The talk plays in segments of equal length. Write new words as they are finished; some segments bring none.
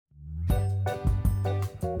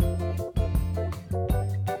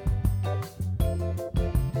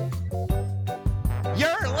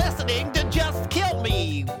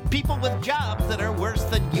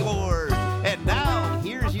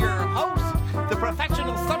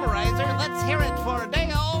professional summarizer. Let's hear it for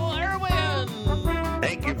Dale Irwin.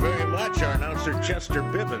 Thank you very much, our announcer Chester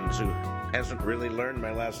Bivens, who hasn't really learned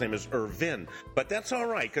my last name is Irvin. But that's all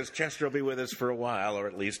right, because Chester will be with us for a while, or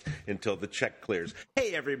at least until the check clears.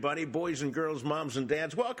 Hey, everybody, boys and girls, moms and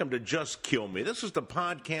dads, welcome to Just Kill Me. This is the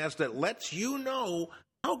podcast that lets you know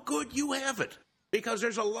how good you have it. Because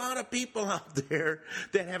there's a lot of people out there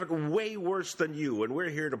that have it way worse than you, and we're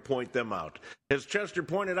here to point them out. As Chester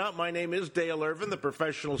pointed out, my name is Dale Irvin, the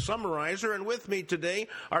professional summarizer, and with me today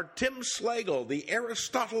are Tim Slagle, the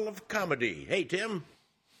Aristotle of comedy. Hey, Tim.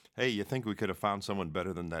 Hey, you think we could have found someone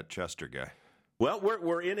better than that Chester guy? Well,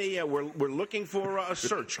 we're in a we're looking for a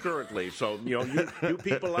search currently. So you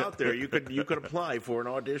people out there, you could apply for an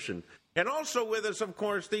audition. And also with us, of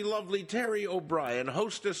course, the lovely Terry O'Brien,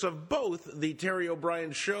 hostess of both the Terry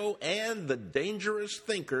O'Brien Show and the Dangerous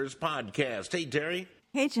Thinkers podcast. Hey, Terry.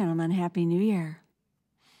 Hey, gentlemen. Happy New Year.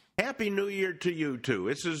 Happy New Year to you too.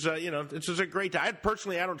 This is a great time.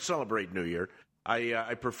 I don't celebrate New Year.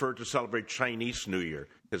 I prefer to celebrate Chinese New Year,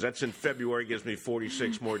 because that's in February. It gives me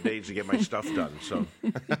 46 more days to get my stuff done. So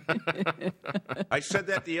I said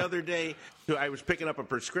that the other day. I was picking up a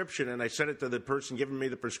prescription, and I said it to the person giving me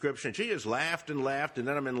the prescription. She just laughed, and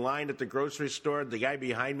then I'm in line at the grocery store. The guy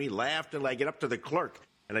behind me laughed, and I get up to the clerk,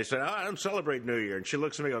 and I said, I don't celebrate New Year. And she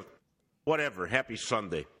looks at me and goes, whatever, happy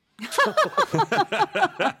Sunday.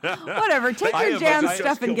 Whatever, take your damn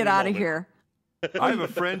stuff and get out of here. I have a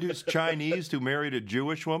friend who's Chinese who married a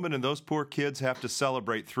Jewish woman, and those poor kids have to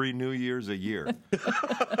celebrate 3 New Years a year.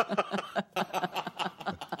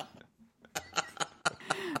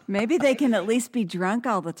 Maybe they can at least be drunk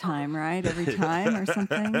all the time, right? Every time or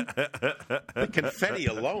something. The confetti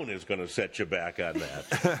alone is going to set you back on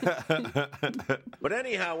that. But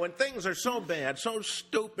anyhow, when things are so bad, so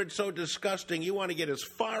stupid, so disgusting, you want to get as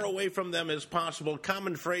far away from them as possible.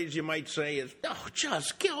 Common phrase you might say is, oh,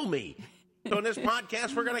 just kill me. So in this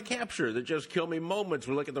podcast, we're going to capture the Just Kill Me moments.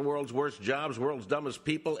 We look at the world's worst jobs, world's dumbest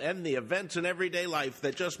people, and the events in everyday life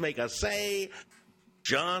that just make us say,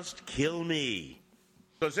 just kill me.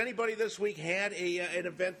 So has anybody this week had an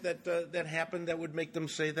event that happened that would make them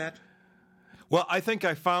say that? Well, I think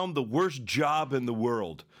I found the worst job in the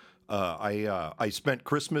world. I spent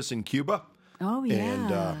Christmas in Cuba. Oh, yeah. And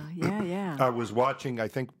yeah. I was watching, I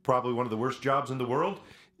think, probably one of the worst jobs in the world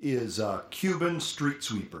is Cuban street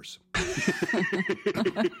sweepers.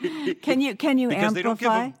 Can you Because they don't give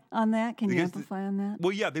amplify them- on that? Can you amplify on that?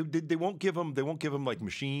 Well, yeah, they won't give them like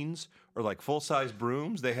machines or like full-size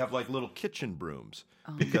brooms. They have like little kitchen brooms.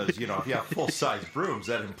 Because, if you have full-size brooms,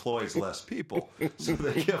 that employs less people. So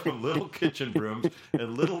they give them little kitchen brooms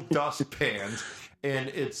and little dust pans. And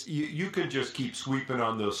it's you can just keep sweeping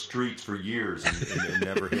on those streets for years and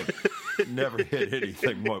never hit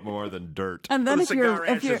anything more than dirt. And then The if cigar you're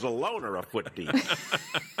ashes alone are a foot deep.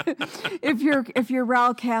 if you're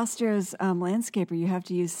Raul Castro's landscaper, you have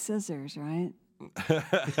to use scissors, right?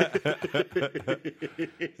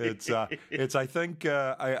 It's I think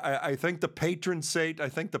the patron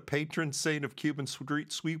saint of Cuban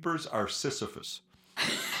street sweepers are Sisyphus.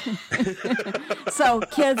 So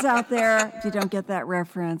kids out there, if you don't get that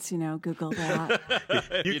reference, Google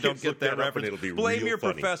that. You don't get that reference. It'll be Blame real your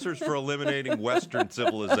funny. professors for eliminating Western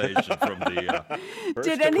civilization from the.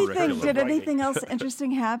 Did anything else interesting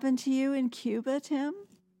happen to you in Cuba, Tim?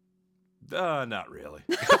 Not really.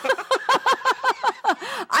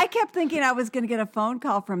 I kept thinking I was going to get a phone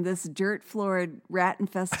call from this dirt-floored,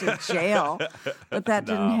 rat-infested jail, but that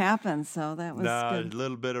didn't happen, so that was good. A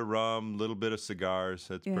little bit of rum, a little bit of cigars.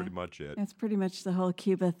 That's pretty much it. That's pretty much the whole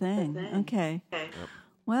Cuba thing. Okay. Yep.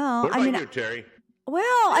 Well, What about you, Terry? Well,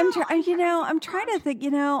 I'm trying to think.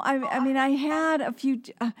 I had a few.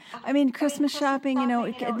 Christmas shopping.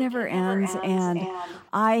 It never ends, and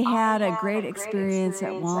I had a great experience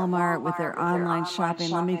at Walmart with their online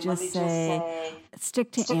shopping. Let me just say,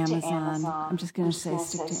 stick to Amazon. I'm just going to say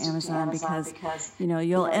stick to Amazon because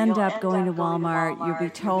you'll end up going to Walmart. You'll be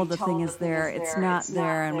told the thing is there. It's not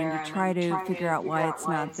there, and when you try to figure out why it's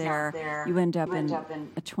not there, you end up in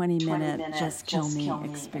a 20-minute just kill me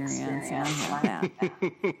experience. And I have that.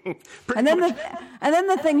 And then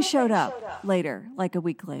the thing showed up later, like a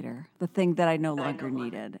week later, the thing that I no longer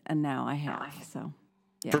needed, and now I have. So,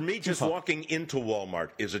 yeah. For me, just walking into Walmart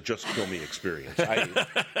is a just kill me experience.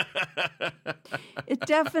 It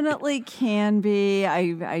definitely can be.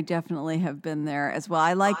 I definitely have been there as well.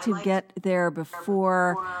 I like to get there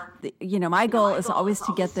before, my goal is always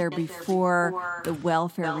to get there before the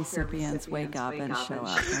welfare recipients wake up and show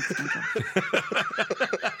up. That's my goal.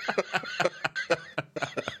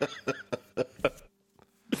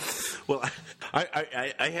 Well,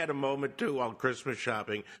 I had a moment, too, while Christmas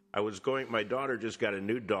shopping. My daughter just got a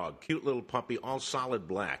new dog, cute little puppy, all solid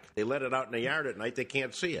black. They let it out in the yard at night. They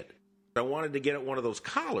can't see it. So I wanted to get it one of those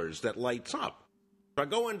collars that lights up. So I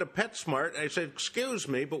go into PetSmart, and I said, excuse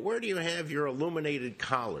me, but where do you have your illuminated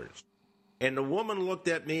collars? And the woman looked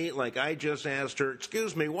at me like I just asked her,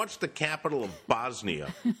 excuse me, what's the capital of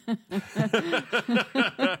Bosnia?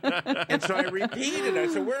 And so I repeated. I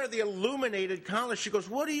said, where are the illuminated collars? She goes,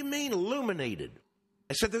 what do you mean illuminated?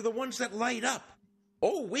 I said, they're the ones that light up.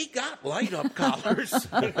 Oh, we got light-up collars.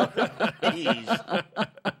 Please.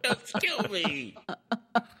 Excuse me.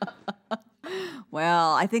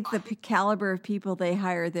 Well, I think the caliber of people they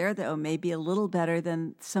hire there, though, may be a little better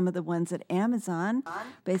than some of the ones at Amazon,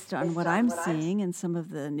 based on what I'm seeing in some of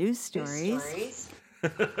the news stories.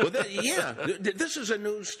 Well, this is a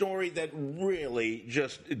news story that really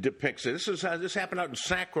just depicts it. This happened out in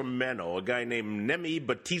Sacramento. A guy named Nemi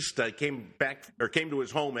Batista came to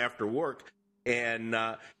his home after work. And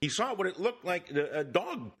he saw what it looked like, a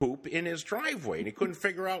dog poop in his driveway, and he couldn't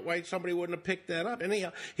figure out why somebody wouldn't have picked that up. And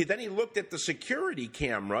then he looked at the security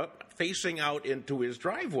camera facing out into his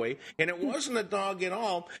driveway, and it wasn't a dog at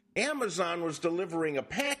all. Amazon was delivering a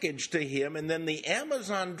package to him, and then the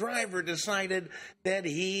Amazon driver decided that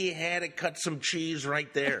he had to cut some cheese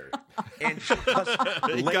right there. And just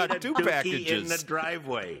laid got a two dookie packages in the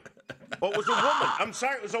driveway. Oh, it was a woman. I'm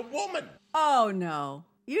sorry, it was a woman. Oh, no.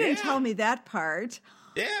 You didn't tell me that part.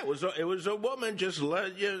 Yeah, it was a woman just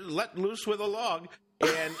let loose with a log,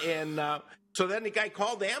 and so then the guy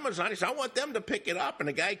called Amazon. He said, "I want them to pick it up." And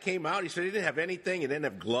the guy came out. He said he didn't have anything. He didn't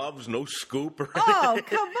have gloves, no scoop or anything. Oh,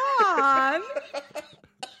 come on!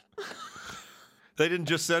 They didn't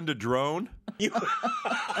just send a drone?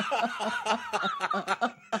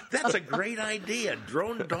 That's a great idea.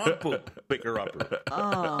 Drone dog poop picker-upper.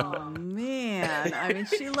 Oh, man. I mean,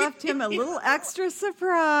 she left him a little extra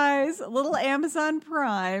surprise, a little Amazon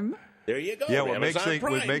Prime. There you go. Yeah, what Amazon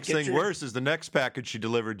Prime. makes things worse is the next package she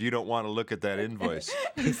delivered, you don't want to look at that invoice.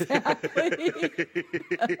 Exactly.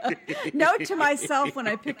 Note to myself when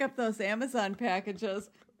I pick up those Amazon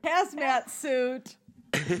packages, hazmat suit.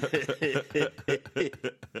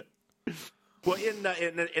 Well,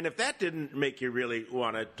 and if that didn't make you really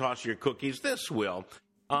want to toss your cookies, this will.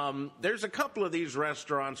 There's a couple of these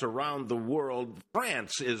restaurants around the world.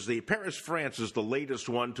 Paris, France is the latest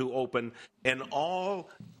one to open an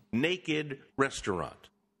all-naked restaurant.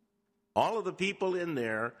 All of the people in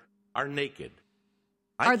there are naked.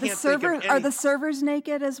 Are the servers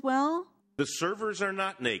naked as well? The servers are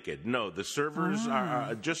not naked. No, the servers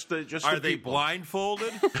are just the Are they people.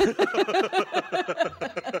 blindfolded?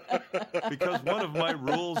 Because one of my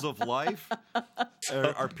rules of life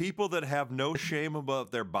are people that have no shame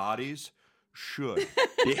about their bodies should.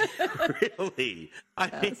 Yeah, really?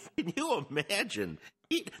 I mean, can you imagine?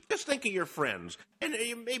 Just think of your friends, and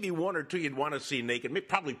maybe one or two you'd want to see naked, maybe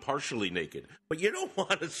probably partially naked, but you don't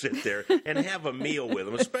want to sit there and have a meal with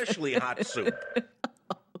them, especially hot soup.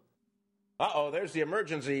 Uh-oh, there's the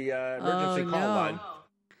emergency call line.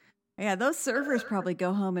 Yeah, those servers probably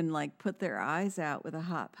go home and put their eyes out with a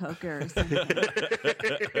hot poker or something.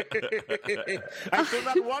 I do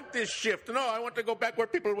not want this shift. No, I want to go back where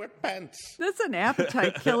people wear pants. That's an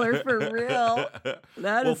appetite killer for real.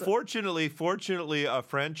 Fortunately, French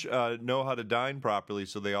know how to dine properly,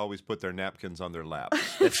 so they always put their napkins on their laps.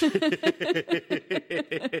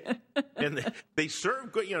 And they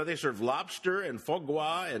serve good. They serve lobster and foie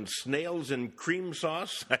gras and snails and cream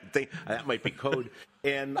sauce. I think that might be code.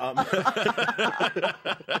 And for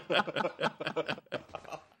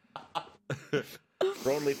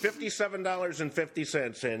only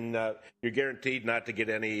 $57.50, and you're guaranteed not to get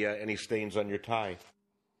any stains on your tie.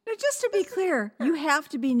 Now, just to be clear, you have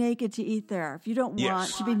to be naked to eat there. If you don't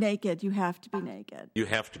want to be naked, you have to be naked. You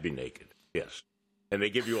have to be naked. Yes. And they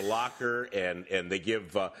give you a locker, and they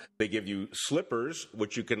give you slippers,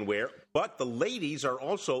 which you can wear. But the ladies are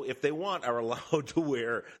also, if they want, are allowed to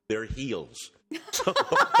wear their heels. So.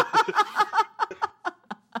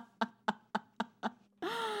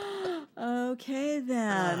 Okay,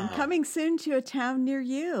 then. Coming soon to a town near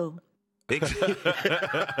you. Naked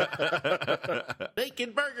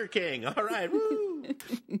Burger King. All right. Woo.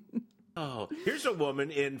 Oh, here's a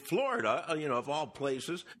woman in Florida, of all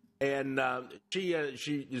places. And she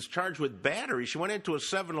is charged with battery. She went into a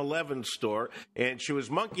 7-Eleven store, and she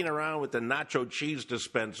was monkeying around with the nacho cheese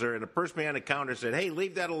dispenser, and the person behind the counter said, "Hey,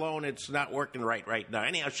 leave that alone. It's not working right now."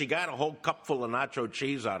 Anyhow, she got a whole cup full of nacho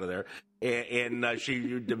cheese out of there, and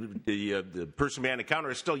the person behind the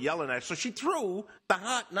counter is still yelling at her. So she threw the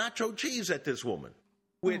hot nacho cheese at this woman,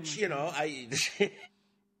 which,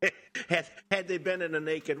 Had they been in a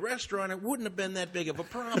naked restaurant, it wouldn't have been that big of a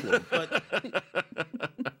problem. But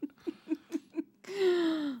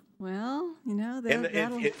Well,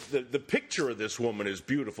 the picture of this woman is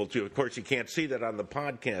beautiful, too. Of course, you can't see that on the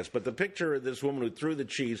podcast, but the picture of this woman who threw the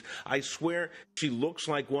cheese, I swear she looks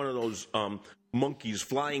like one of those monkeys,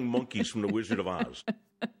 flying monkeys from The Wizard of Oz.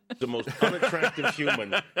 The most unattractive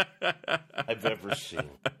human I've ever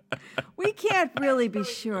seen. we can't really be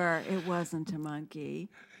sure it wasn't a monkey.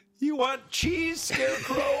 You want cheese,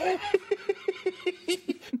 Scarecrow?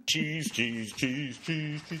 Cheese.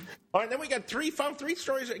 All right, then we got found three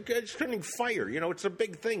stories concerning fire. You know, it's a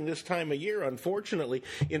big thing this time of year, unfortunately.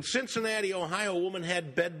 In Cincinnati, Ohio, a woman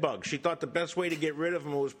had bed bugs. She thought the best way to get rid of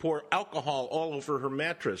them was pour alcohol all over her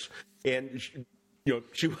mattress. And,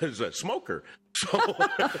 she was a smoker. So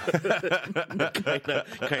kind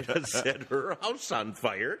of set her house on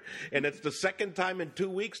fire. And it's the second time in 2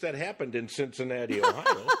 weeks that happened in Cincinnati,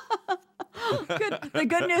 Ohio. The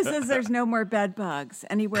good news is there's no more bed bugs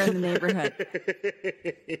anywhere in the neighborhood.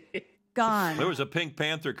 Gone. There was a Pink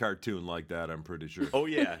Panther cartoon like that, I'm pretty sure. Oh,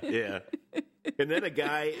 yeah. And then a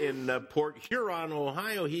guy in Port Huron,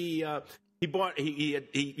 Ohio, he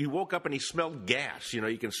woke up and he smelled gas.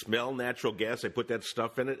 You can smell natural gas. They put that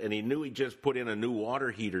stuff in it, and he knew he just put in a new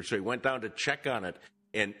water heater, so he went down to check on it.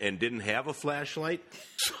 And didn't have a flashlight,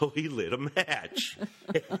 so he lit a match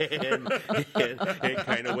and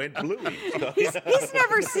kind of went bluey. So, he's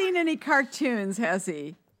never seen any cartoons, has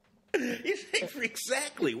he?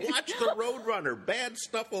 Exactly. Watch the Roadrunner. Bad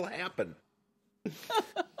stuff will happen.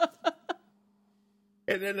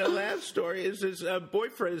 And then the last story is his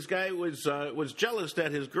boyfriend. This guy was jealous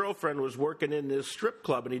that his girlfriend was working in this strip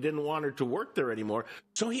club, and he didn't want her to work there anymore.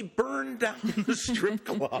 So he burned down the strip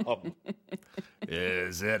club.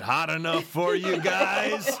 Is it hot enough for you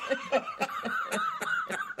guys?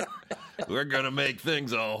 We're going to make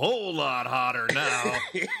things a whole lot hotter now.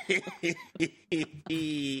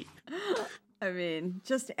 I mean,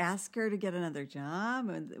 just ask her to get another job.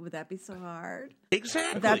 Would that be so hard?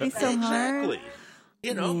 Exactly. Would that be so hard?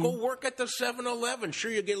 Go work at the 7-Eleven. Sure,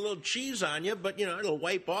 you'll get a little cheese on you, but, it'll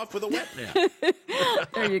wipe off with a wet nap.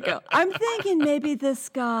 There you go. I'm thinking maybe this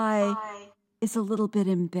guy is a little bit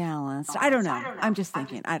imbalanced. I don't know. I'm just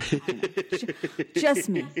thinking. I don't know. Just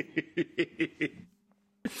me.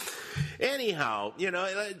 Anyhow,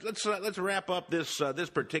 let's wrap up this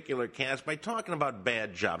particular cast by talking about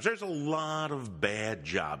bad jobs. There's a lot of bad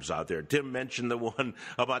jobs out there. Tim mentioned the one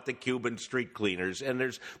about the Cuban street cleaners, and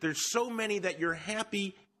there's so many that you're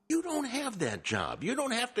happy you don't have that job. You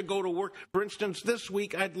don't have to go to work. For instance, this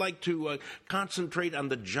week I'd like to concentrate on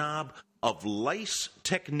the job of lice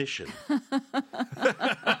technician.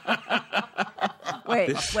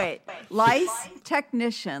 Wait. Lice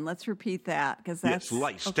technician. Let's repeat that because that's yes,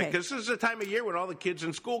 lice. Okay. Because this is the time of year when all the kids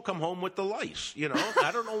in school come home with the lice.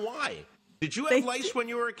 I don't know why. Did you have lice when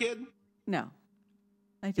you were a kid? No,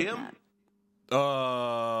 I did Tim?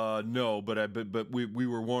 not. No, but we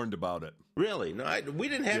were warned about it. Really? No, we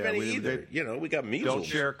didn't have any either. We got measles. Don't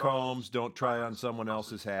share combs. Don't try on someone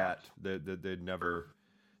else's hat. They never.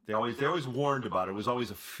 They always warned about it. It was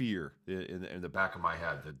always a fear in the back of my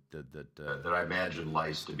head that I imagined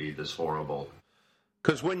lice to be this horrible.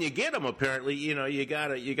 Because when you get them, apparently, you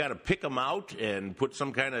gotta pick them out and put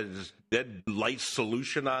some kind of dead lice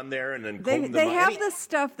solution on there, and then comb them. They have this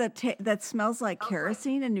stuff that smells like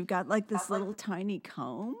kerosene, and you've got like this little tiny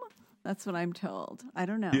comb. That's what I'm told. I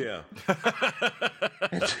don't know. Yeah.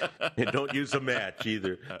 And don't use a match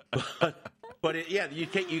either. But you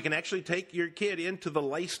can actually take your kid into the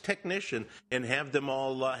lice technician and have them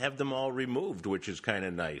all removed, which is kind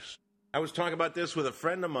of nice. I was talking about this with a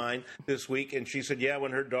friend of mine this week, and she said, yeah,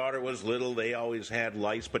 when her daughter was little, they always had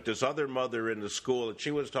lice. But this other mother in the school that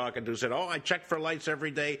she was talking to said, I check for lice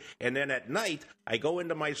every day. And then at night, I go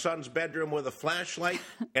into my son's bedroom with a flashlight,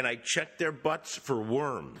 and I check their butts for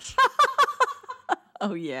worms.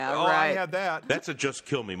 Oh, yeah, right. I had that. That's a just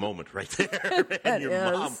kill me moment right there. And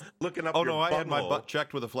your mom looking up your I had my butthole. butt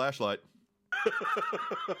checked with a flashlight.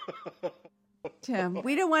 Tim,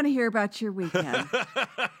 we don't want to hear about your weekend.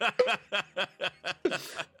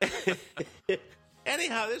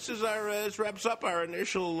 Anyhow, this wraps up our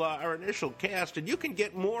initial cast, and you can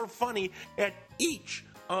get more funny at each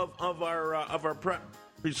of our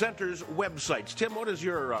presenters' websites. Tim, what is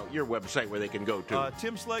your website where they can go to?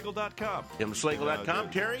 TimSlagle.com.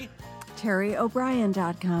 TimSlagle.com. Terry?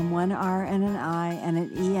 TerryO'Brien.com. 1 R and an I and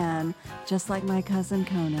an EN, just like my cousin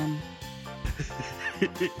Conan.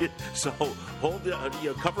 So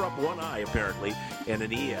cover up one eye apparently and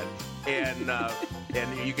an EN, and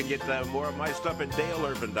And you can get more of my stuff at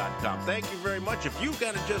DaleIrvin.com. Thank you very much. If you've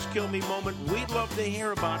got a Just Kill Me moment, we'd love to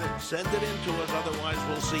hear about it. Send it in to us. Otherwise,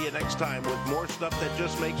 we'll see you next time with more stuff that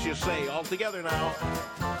just makes you say, all together now,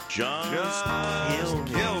 Just kill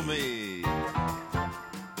me. Kill me.